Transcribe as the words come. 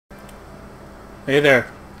Hey there.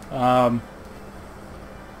 Um,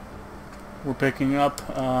 we're picking up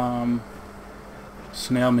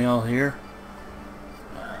Snail Mail here.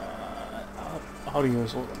 Audio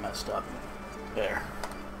is a little messed up. There.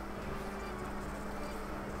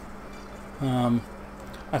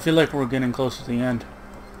 I feel like we're getting close to the end.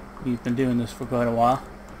 We've been doing this for quite a while,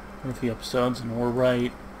 for a few episodes, and we're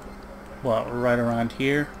right around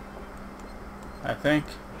here, I think.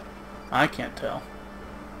 I can't tell.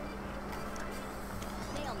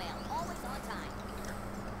 Snail mail, always on time.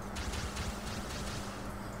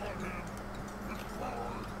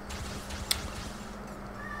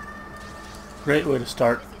 Great way to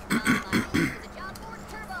start. This is Michael for the job board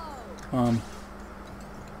Turbo.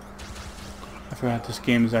 I forgot this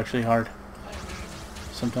game is actually hard.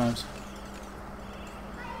 Sometimes.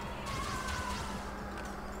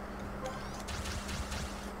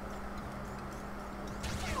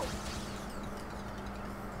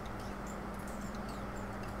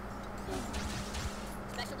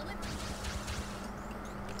 Special delivery.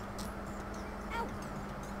 Ow.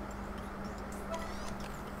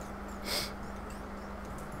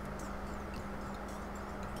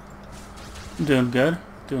 I'm doing good.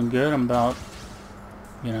 Doing good. I'm about,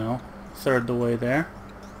 third the way there.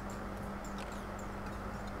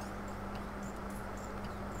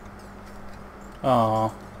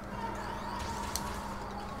 Oh,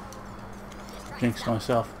 jinxed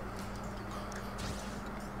myself.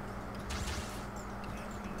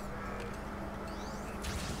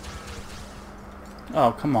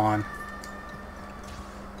 Oh, come on.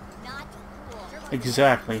 Not cool. Turbo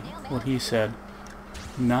Exactly Snail mail. what he said.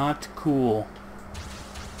 Not cool.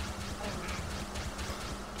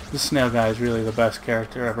 This snail guy is really the best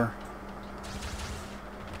character ever.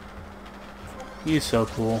 He's so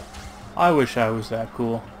cool. I wish I was that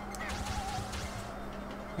cool.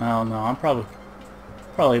 I don't know. I'm probably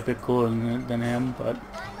a bit cooler than him, but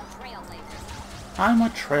I'm a trailblazer. I'm a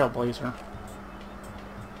trailblazer.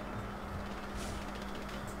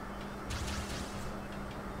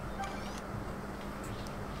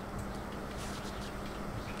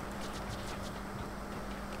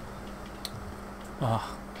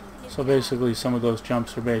 So basically, some of those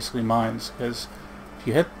jumps are basically mines, because if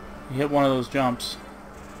you hit one of those jumps,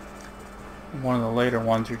 one of the later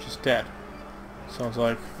ones, you're just dead. So it's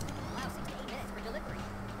like, Allow 6 to 8 minutes for delivery.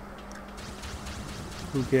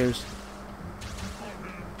 who cares?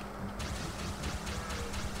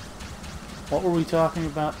 What were we talking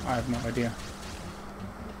about? I have no idea.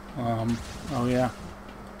 Oh yeah.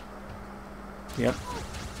 Yep.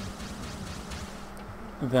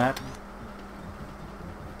 That.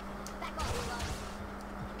 Back off,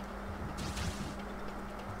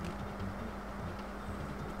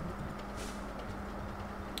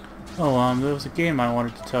 Oh, there was a game I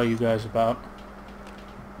wanted to tell you guys about.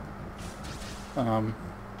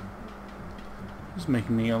 It's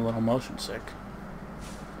making me a little motion sick.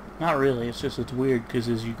 Not really, it's just it's weird because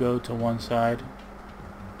as you go to one side,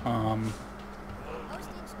 Postage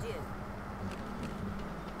due.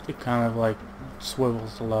 it kind of like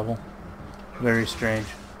swivels the level. Very strange.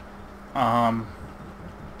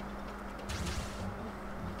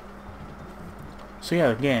 So yeah,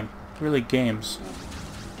 the game. Really games.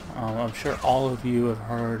 I'm sure all of you have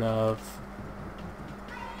heard of...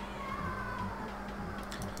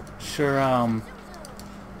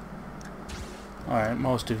 Alright,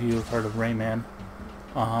 most of you have heard of Rayman.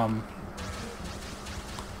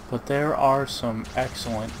 But there are some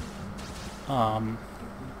excellent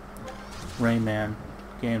Rayman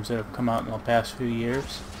games that have come out in the past few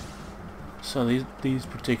years. So these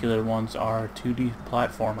particular ones are 2D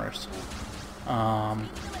platformers.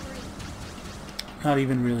 Not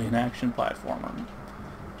even really an action platformer,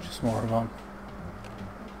 just more of a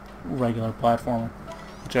regular platformer,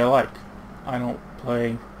 which I like. I don't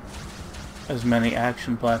play as many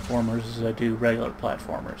action platformers as I do regular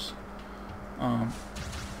platformers. I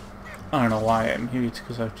don't know why. Maybe it's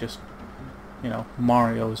because I've just,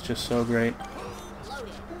 Mario is just so great.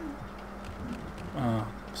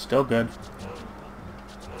 Still good.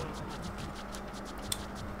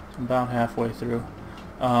 I'm about halfway through.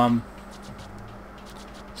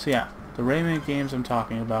 So yeah, the Rayman games I'm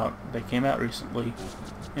talking about, they came out recently,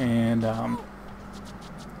 and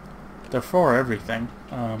they're for everything.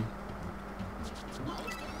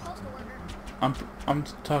 I'm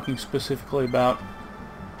talking specifically about,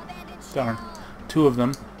 darn, two of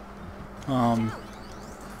them.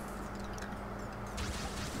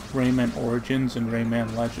 Rayman Origins and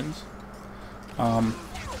Rayman Legends. I'm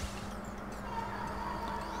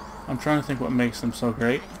trying to think what makes them so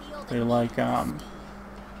great. They're like,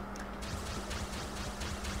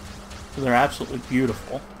 they're absolutely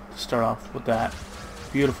beautiful. to start off with that.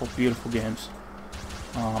 Beautiful, beautiful games.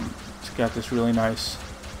 It's got this really nice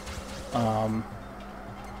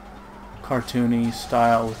cartoony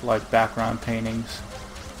style with like background paintings.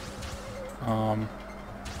 And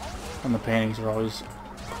the paintings are always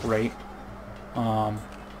great.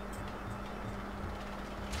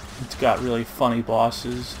 It's got really funny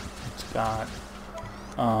bosses. It's got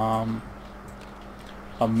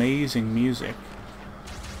amazing music.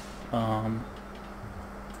 And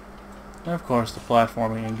of course the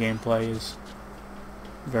platforming and gameplay is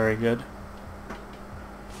very good.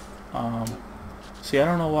 See, I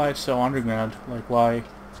don't know why it's so underground. Like why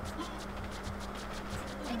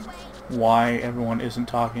everyone isn't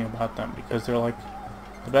talking about them, because they're like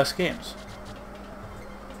the best games.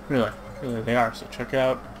 Really, really they are. So check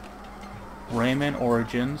out Rayman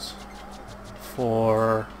Origins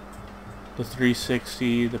for the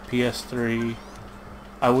 360, the PS3.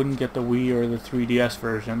 I wouldn't get the Wii or the 3DS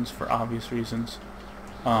versions for obvious reasons.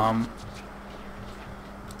 The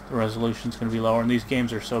resolution's going to be lower, and these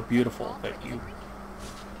games are so beautiful that you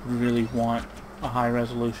really want a high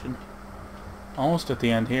resolution. Almost at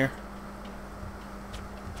the end here.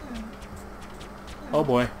 Oh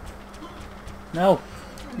boy. No!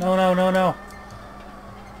 No, no, no, no!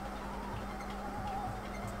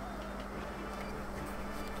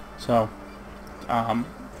 So,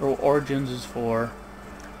 Origins is for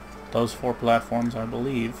those 4 platforms, I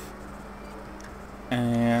believe.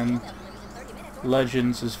 And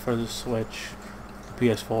Legends is for the Switch, the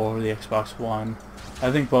PS4, the Xbox One.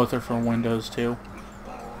 I think both are for Windows too.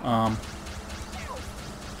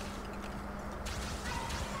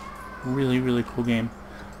 Really, really cool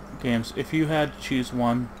games. If you had to choose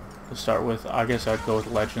one to start with, I guess I'd go with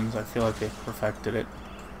Legends. I feel like they perfected it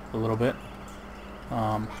a little bit.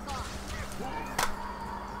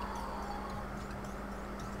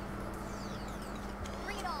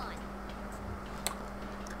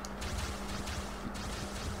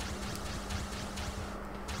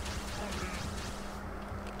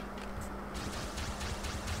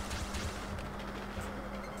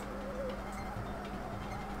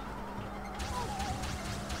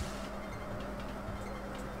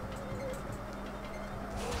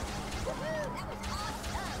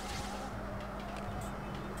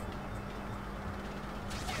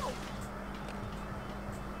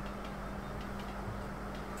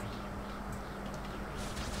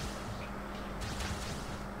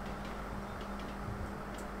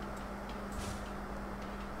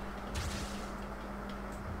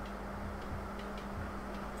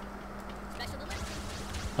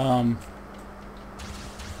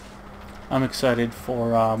 I'm excited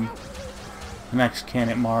for the next Can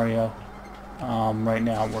It Mario. Right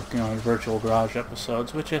now I'm working on Virtual Garage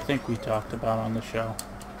episodes, which I think we talked about on the show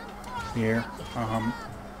here.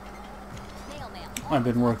 I've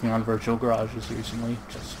been working on Virtual Garages recently,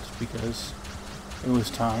 just because it was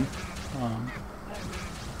time.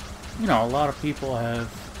 You know, a lot of people have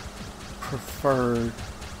preferred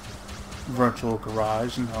Virtual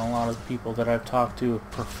Garage, and a lot of people that I've talked to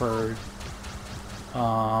have preferred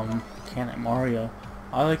Can It Mario.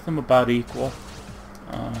 I like them about equal.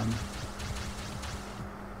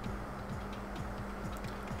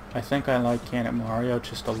 I think I like Can It Mario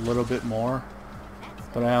just a little bit more,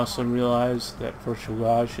 but I also realize that Virtual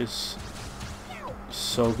Garage is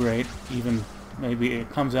so great, even maybe it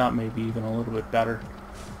comes out maybe even a little bit better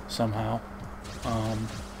somehow.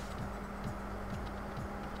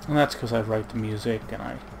 And that's because I write the music, and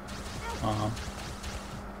I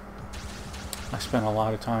spend a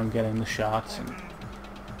lot of time getting the shots and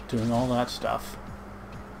doing all that stuff.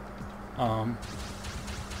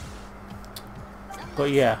 But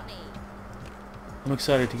yeah, I'm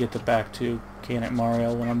excited to get back to Can It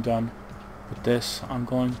Mario when I'm done with this. I'm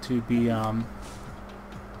going to be, I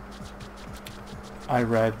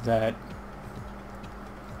read that,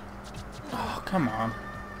 oh, come on,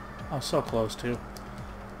 I was so close to.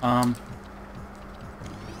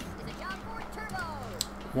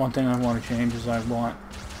 One thing I want to change is I want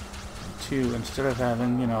to, instead of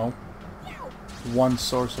having, you know, one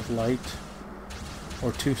source of light,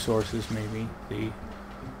 or 2 sources maybe,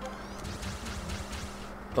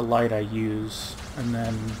 the light I use, and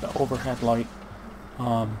then the overhead light,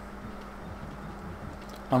 I'm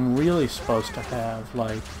really supposed to have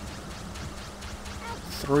like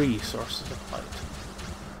 3 sources of light.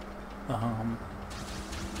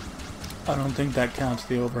 I don't think that counts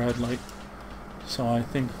the overhead light, so I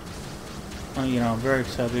think, you know, I'm very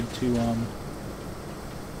excited to,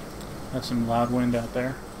 that's some loud wind out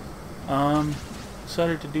there.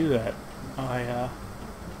 Excited to do that.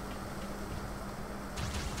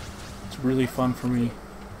 It's really fun for me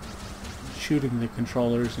shooting the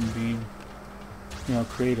controllers and being, you know,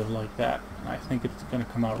 creative like that. And I think it's going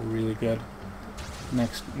to come out really good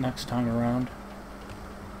next time around.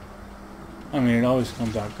 I mean, it always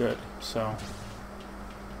comes out good, so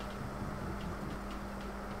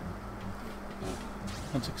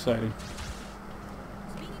that's exciting.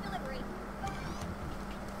 Speedy delivery.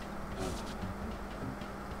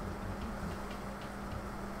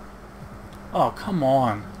 Oh, come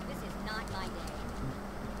on. This is not my day.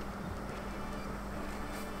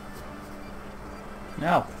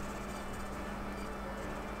 No.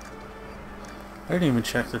 I didn't even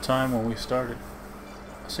check the time when we started.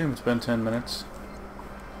 I assume it's been 10 minutes.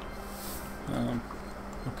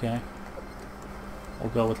 Okay. We'll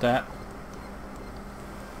go with that.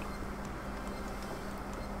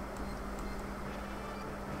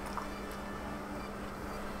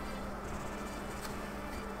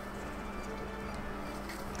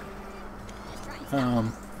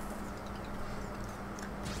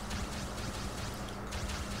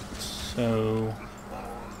 So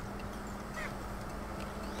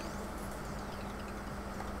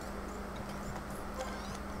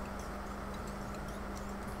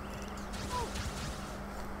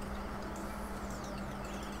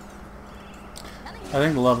I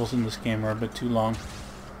think the levels in this game are a bit too long.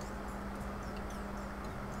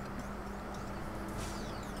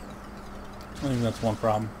 I think that's one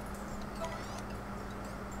problem.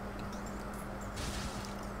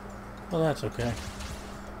 Well, that's okay.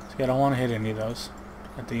 See, I don't want to hit any of those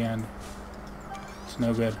at the end. It's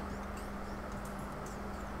no good.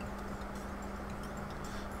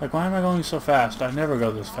 Like, why am I going so fast? I never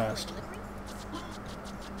go this fast.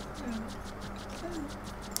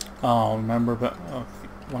 Oh, remember but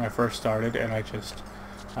when I first started and I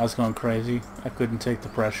was going crazy. I couldn't take the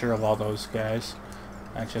pressure of all those guys.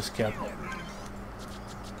 I just kept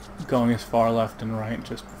going as far left and right.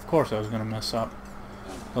 Just, of course I was going to mess up.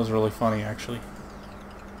 That was really funny, actually.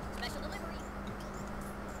 Special delivery.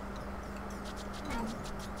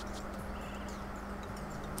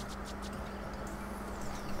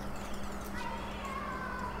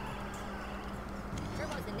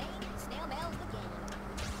 Turbo's the name, Snail Mail's the game.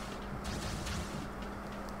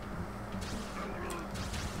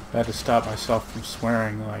 I had to stop myself from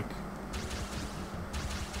swearing, like,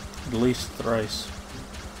 at least thrice.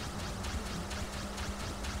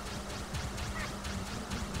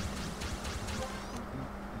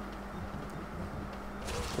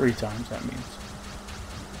 Three times, that means.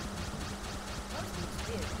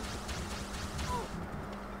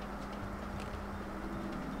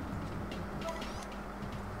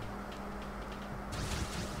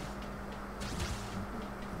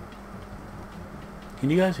 Can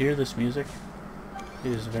you guys hear this music?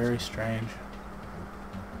 It is very strange.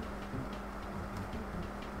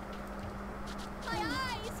 My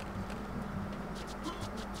eyes!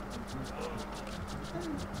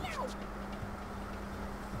 No!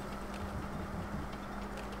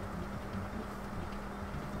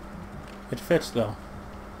 It fits, though.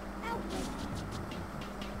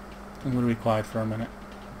 I'm gonna be quiet for a minute.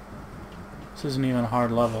 This isn't even a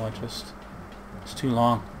hard level, it's too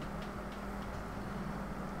long.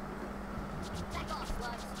 Back off,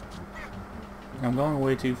 slugs. I'm going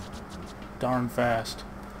way too darn fast.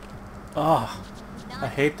 Ah, I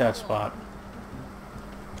hate that spot.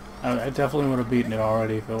 I definitely would have beaten it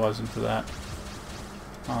already if it wasn't for that.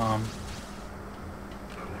 I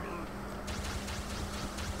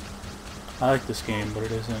like this game, but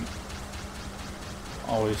it isn't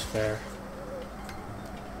always fair.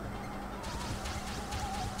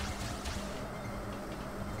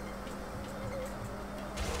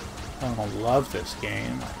 I don't love this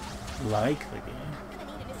game. I like the game. I'm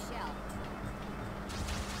gonna need a new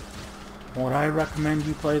shell. Would I recommend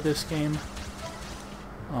you play this game?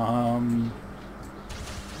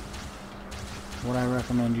 Would I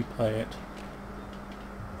recommend you play it?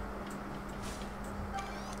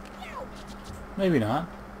 Maybe not,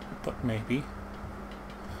 but maybe.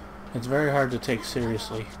 It's very hard to take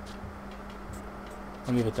seriously.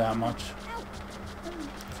 I'll give it that much.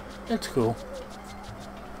 It's cool.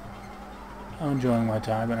 I'm enjoying my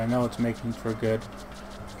time, and I know it's making for good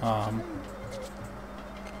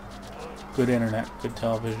internet, good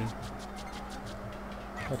television.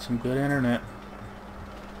 Got some good internet.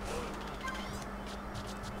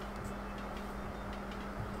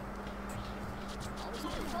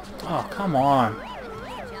 Oh, come on. Good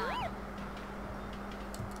job.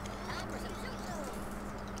 Time for some soup.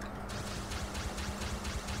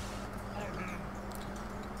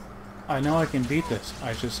 I know I can beat this.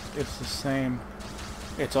 It's the same.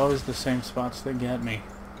 It's always the same spots that get me.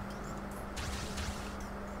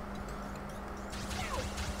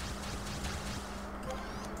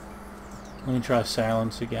 Let me try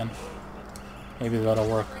silence again. Maybe that'll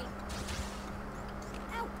work.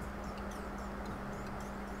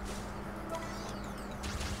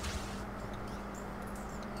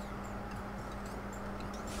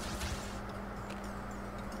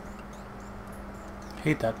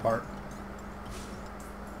 Hate that part.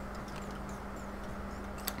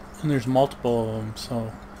 And there's multiple of them,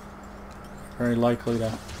 so very likely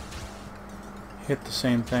to hit the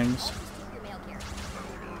same things.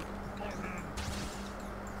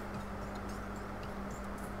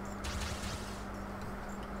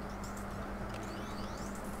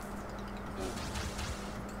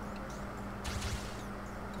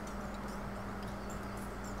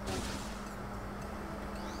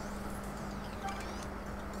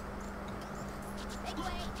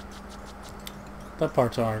 That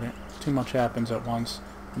part's hard. Too much happens at once.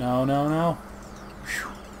 No, no, no.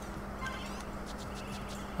 Whew.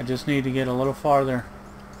 I just need to get a little farther.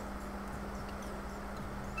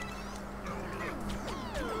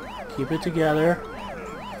 Keep it together.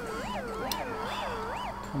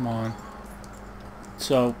 Come on.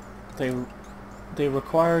 So, they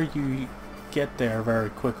require you get there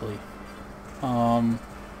very quickly.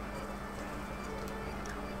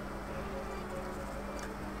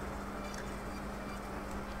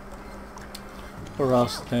 Or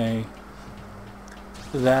else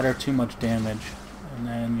that or too much damage, and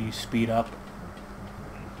then you speed up.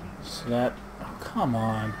 So that, oh, come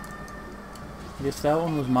on. I guess that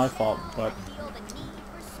one was my fault, but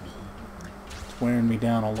it's wearing me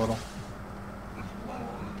down a little.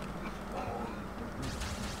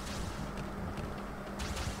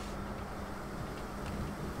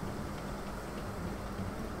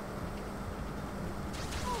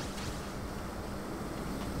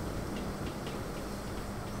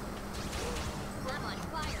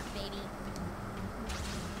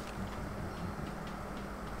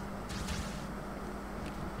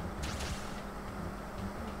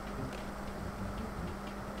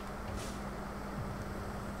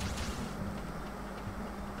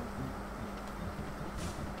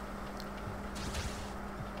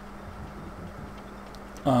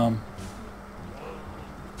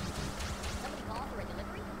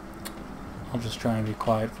 I'll just try and be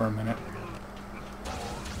quiet for a minute.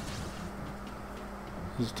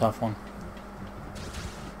 This is a tough one.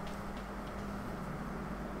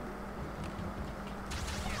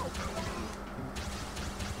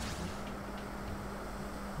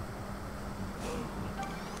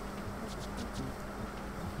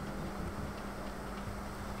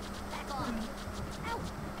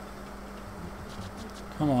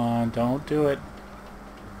 Come on, don't do it.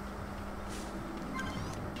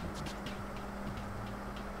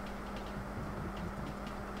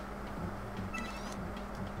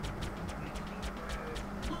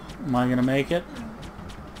 Am I gonna make it?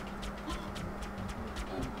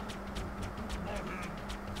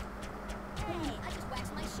 Hey, I just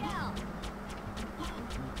waxed my shell.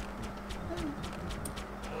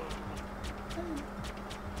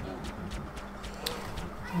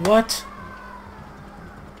 What?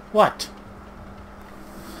 What?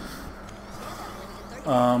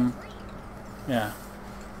 Yeah.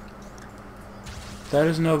 That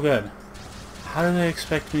is no good. How do they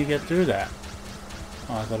expect me to get through that?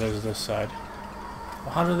 Oh, I thought it was this side.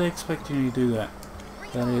 Well, how do they expect you to do that?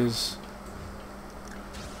 That is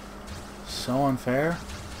so unfair.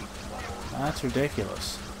 That's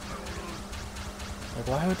ridiculous. Like,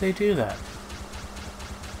 why would they do that?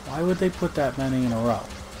 Why would they put that many in a row?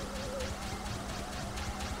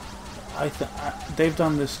 They've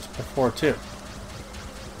done this before too.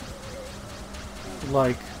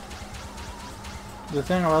 Like, the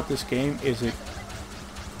thing about this game is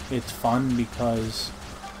it's fun because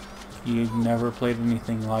you've never played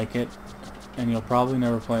anything like it, and you'll probably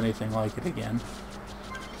never play anything like it again.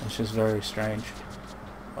 It's just very strange.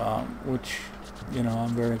 Which, you know,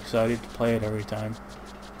 I'm very excited to play it every time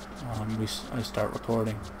I start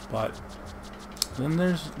recording. But then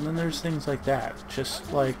there's things like that,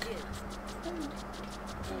 just like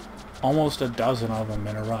almost a dozen of them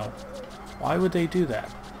in a row. Why would they do that?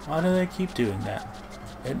 Why do they keep doing that?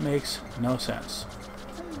 It makes no sense.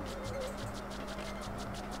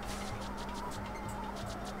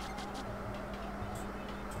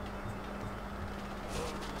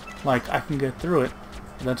 Like, I can get through it,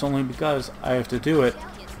 but that's only because I have to do it.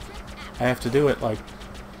 I have to do it like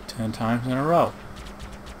 10 times in a row.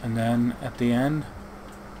 And then at the end,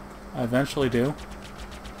 I eventually do.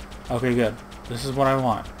 Okay, good. This is what I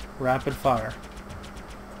want. Rapid fire.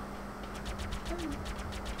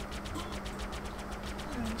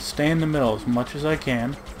 Stay in the middle as much as I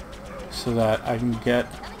can so that I can get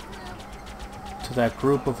to that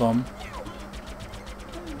group of them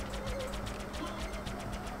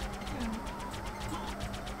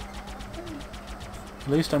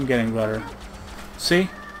least I'm getting better. See?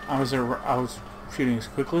 I was shooting as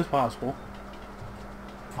quickly as possible.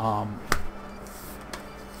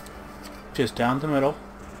 Just down the middle.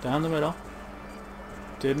 Down the middle.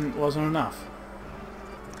 Wasn't enough.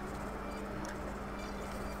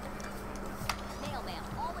 Snail mail,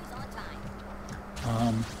 always on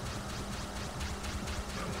time.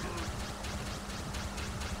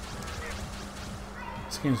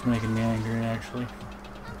 This game's making me angry, actually. This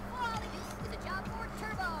is a job for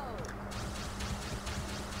Turbo.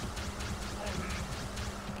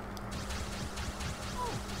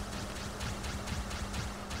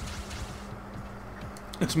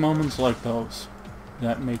 It's moments like those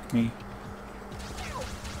that make me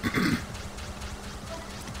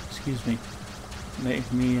excuse me,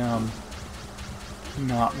 make me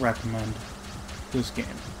not recommend this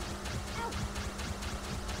game.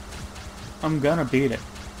 I'm gonna beat it,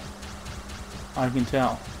 I can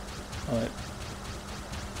tell, but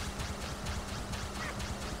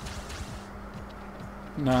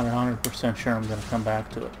not 100% sure I'm gonna come back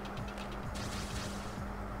to it.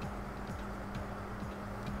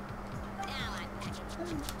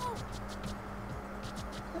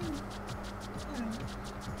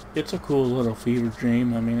 It's a cool little fever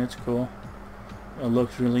dream. I mean, it's cool. It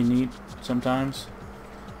looks really neat sometimes.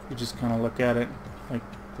 You just kind of look at it, like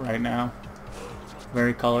right now.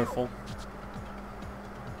 Very colorful.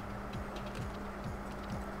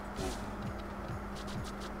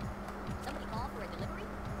 Somebody call for a delivery?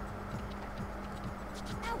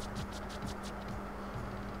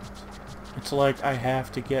 It's like I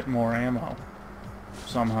have to get more ammo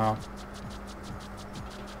somehow.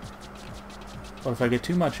 But if I get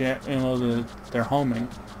too much ammo, they're homing.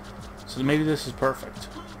 So maybe this is perfect.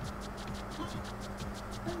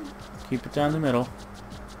 Keep it down the middle.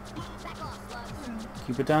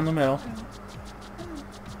 Keep it down the middle.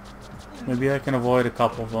 Maybe I can avoid a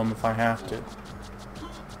couple of them if I have to.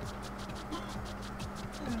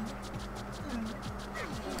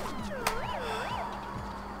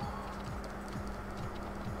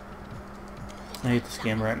 I hate this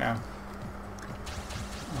game right now.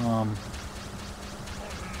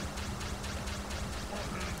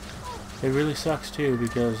 It really sucks too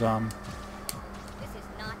because This is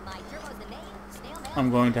not my Turbo's the name. Snail mail.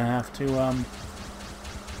 I'm going to have to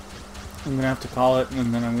call it,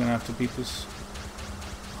 and then I'm gonna have to beat this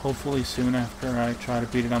hopefully soon. After I try to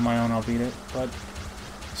beat it on my own, I'll beat it. But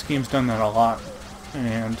this game's done that a lot,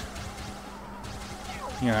 and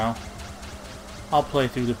you know, I'll play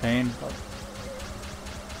through the pain, but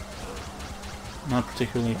I'm not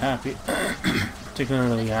particularly happy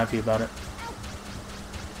about it.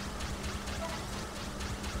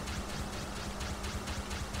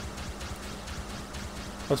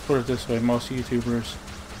 Let's put it this way, most YouTubers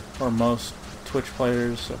or most Twitch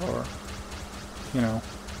players, or you know,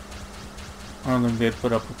 I don't think they'd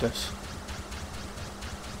put up with this.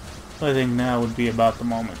 I think now would be about the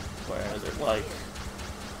moment where they're like,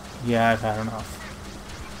 yeah, I've had enough.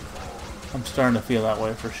 I'm starting to feel that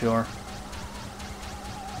way for sure.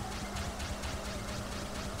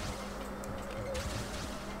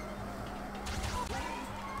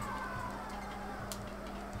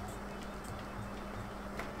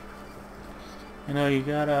 You know, you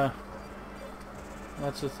gotta...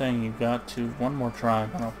 That's the thing, you got to... One more try,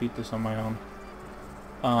 and I'll beat this on my own.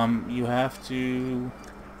 You have to...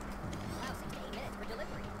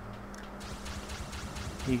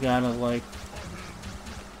 You gotta, like...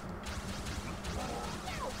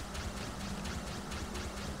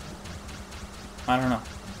 I don't know.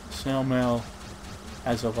 Snail Mail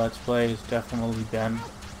as a Let's Play has definitely been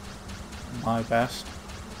my best.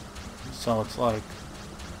 So it's like...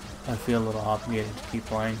 I feel a little obligated to keep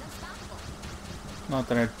playing. Not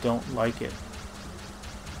that I don't like it.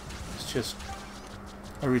 It's just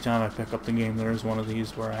every time I pick up the game there is one of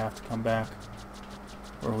these where I have to come back.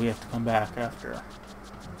 Or we have to come back after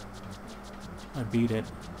I beat it.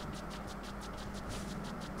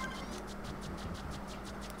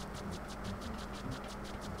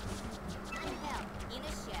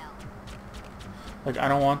 Like, I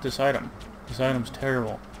don't want this item. This item's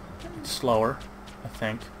terrible. It's slower, I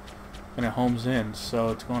think. And it homes in, so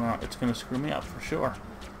it's gonna screw me up for sure.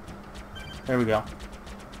 There we go.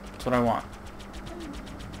 That's what I want.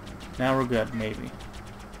 Now we're good, maybe.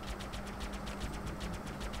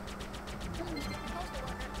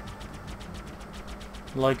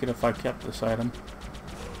 I'd like it if I kept this item.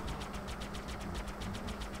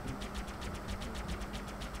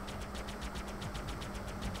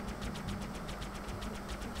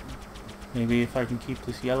 Maybe if I can keep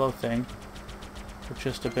this yellow thing for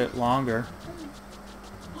just a bit longer,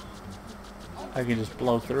 I can just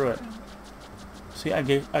blow through it. See, I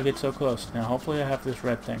get so close. Now, hopefully I have this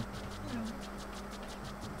red thing.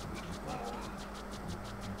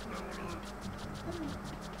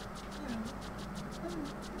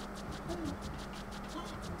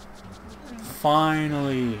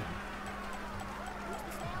 Finally!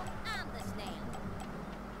 I'm the snail.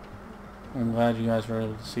 I'm glad you guys were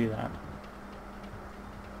able to see that.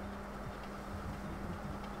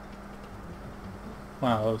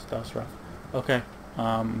 Wow, that was rough. Okay,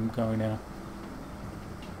 I'm going now.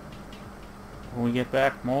 When we get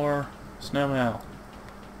back, more Snail.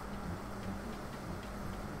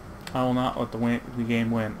 I will not let the game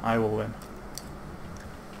win. I will win.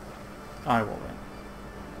 I will win.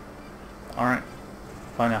 Alright.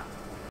 Bye now.